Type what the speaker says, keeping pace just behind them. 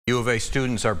U of A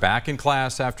students are back in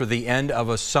class after the end of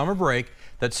a summer break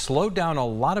that slowed down a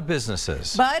lot of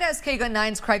businesses. But as KGUN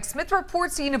 9's Craig Smith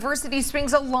reports, the university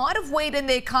swings a lot of weight in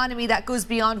the economy that goes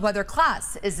beyond whether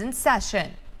class is in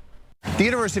session. The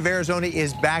University of Arizona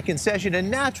is back in session, and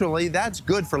naturally, that's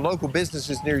good for local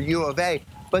businesses near U of A.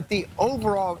 But the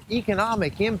overall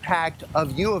economic impact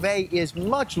of U of A is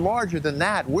much larger than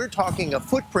that. We're talking a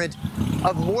footprint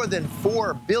of more than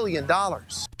 $4 billion.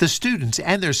 The students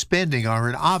and their spending are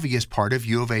an obvious part of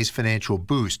U of A's financial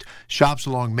boost. Shops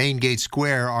along Main Gate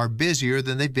Square are busier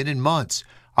than they've been in months.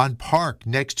 On Park,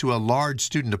 next to a large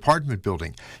student apartment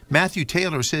building, Matthew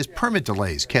Taylor says permit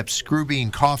delays kept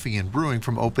Screwbean Coffee and Brewing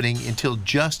from opening until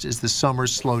just as the summer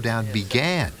slowdown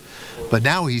began. But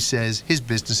now he says his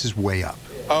business is way up.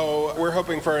 Oh, we're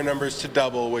hoping for our numbers to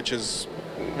double, which is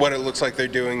what it looks like they're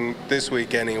doing this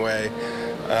week anyway.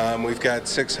 We've got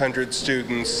 600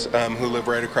 students who live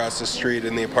right across the street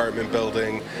in the apartment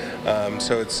building,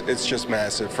 so it's just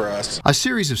massive for us. A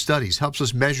series of studies helps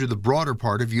us measure the broader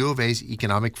part of U of A's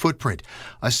economic footprint.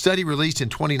 A study released in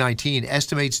 2019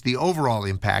 estimates the overall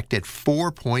impact at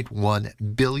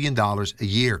 $4.1 billion a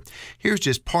year. Here's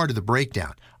just part of the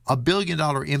breakdown. $1 billion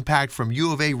impact from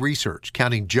U of A research,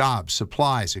 counting jobs,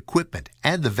 supplies, equipment,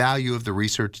 and the value of the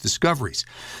research discoveries.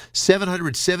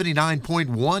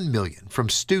 $779.1 million from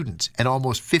students and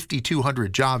almost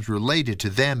 5,200 jobs related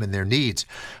to them and their needs.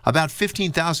 About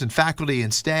 15,000 faculty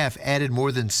and staff added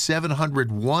more than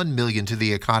 $701 million to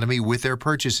the economy with their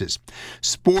purchases.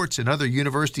 Sports and other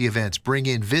university events bring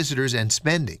in visitors and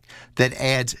spending. That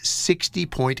adds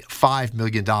 $60.5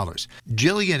 million.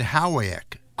 Jillian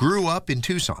Howiak grew up in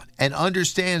Tucson and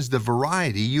understands the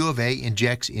variety U of A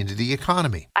injects into the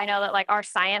economy. I know that our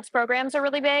science programs are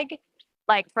really big.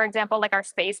 For example, our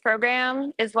space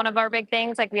program is one of our big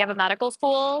things. We have a medical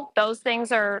school. Those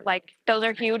things are those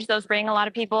are huge. Those bring a lot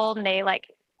of people, and they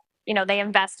they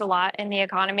invest a lot in the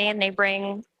economy, and they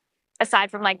bring, aside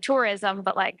from tourism,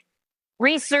 but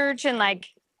research and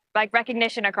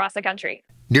recognition across the country.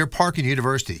 Near Park and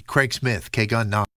University, Craig Smith, KGUN 9.